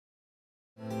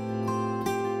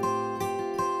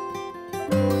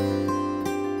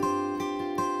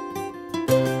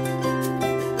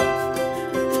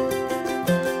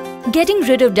Getting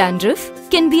rid of dandruff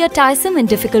can be a tiresome and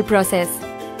difficult process.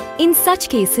 In such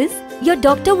cases, your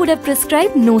doctor would have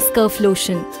prescribed Noskurf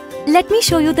Lotion. Let me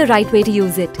show you the right way to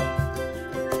use it.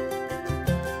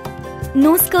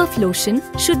 Noskurf Lotion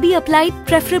should be applied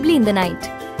preferably in the night.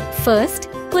 First,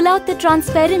 pull out the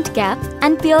transparent cap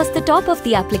and pierce the top of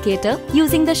the applicator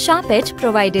using the sharp edge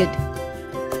provided.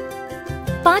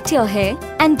 Part your hair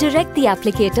and direct the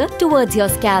applicator towards your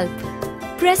scalp.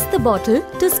 Press the bottle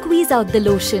to squeeze out the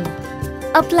lotion.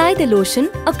 Apply the lotion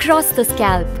across the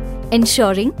scalp,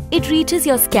 ensuring it reaches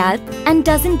your scalp and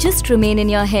doesn't just remain in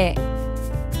your hair.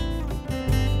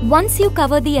 Once you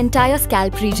cover the entire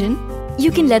scalp region,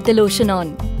 you can let the lotion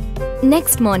on.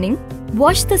 Next morning,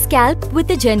 wash the scalp with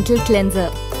a gentle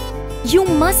cleanser. You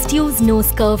must use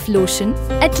Noskurf Lotion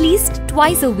at least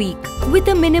twice a week, with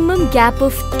a minimum gap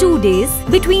of 2 days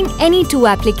between any two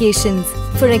applications.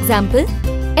 For example,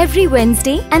 every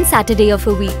Wednesday and Saturday of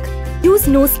a week. Use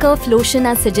Noskurf Lotion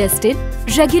as suggested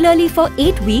regularly for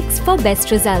 8 weeks for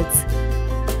best results.